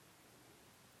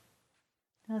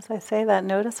 As I say that,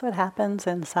 notice what happens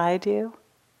inside you.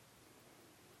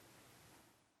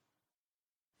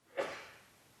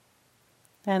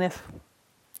 And if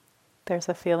there's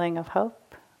a feeling of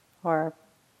hope or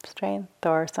strength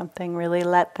or something, really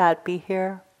let that be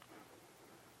here.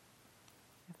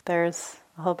 If there's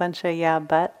a whole bunch of yeah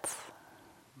buts,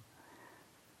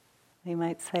 you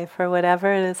might say, for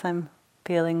whatever it is I'm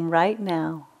feeling right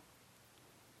now,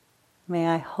 may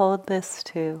I hold this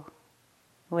too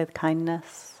with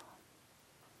kindness.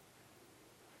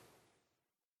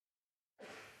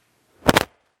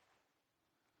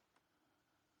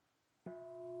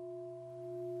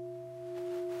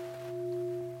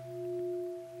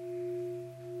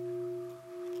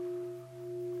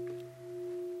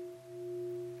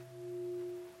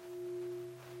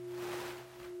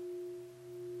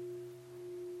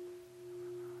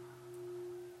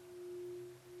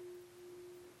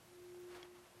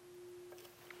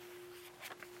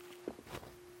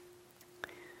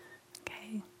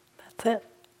 That's it.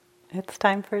 It's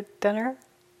time for dinner.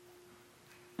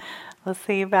 We'll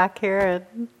see you back here at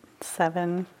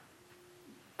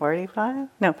 7:45?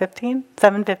 No, 15?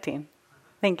 7:15.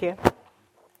 Thank you.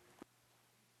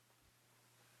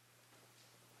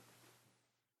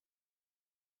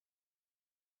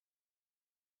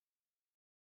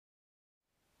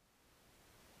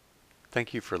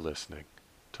 Thank you for listening.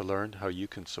 To learn how you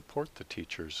can support the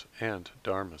teachers and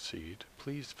Dharma Seed,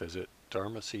 please visit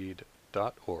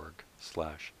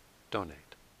dharmaseed.org/donate.